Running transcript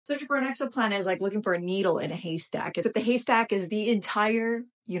Searching for an exoplanet is like looking for a needle in a haystack. Except the haystack is the entire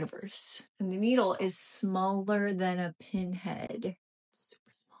universe. And the needle is smaller than a pinhead.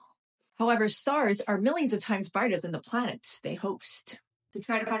 Super small. However, stars are millions of times brighter than the planets they host. To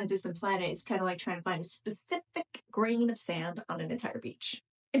try to find a distant planet is kind of like trying to find a specific grain of sand on an entire beach.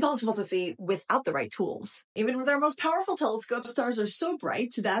 Impossible to see without the right tools. Even with our most powerful telescopes, stars are so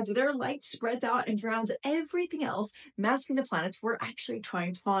bright that their light spreads out and drowns everything else, masking the planets we're actually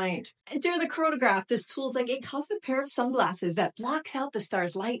trying to find. And during the coronagraph, this tool is like a cosmic pair of sunglasses that blocks out the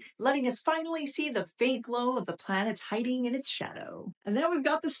star's light, letting us finally see the faint glow of the planets hiding in its shadow. And then we've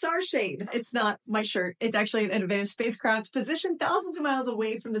got the Starshade. It's not my shirt. It's actually an advanced spacecraft positioned thousands of miles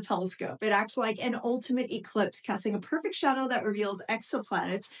away from the telescope. It acts like an ultimate eclipse, casting a perfect shadow that reveals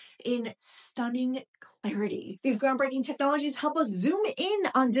exoplanets in stunning clarity. These groundbreaking technologies help us zoom in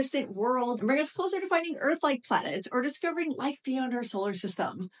on distant worlds and bring us closer to finding Earth-like planets or discovering life beyond our solar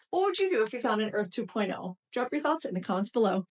system. What would you do if you found an Earth 2.0? Drop your thoughts in the comments below.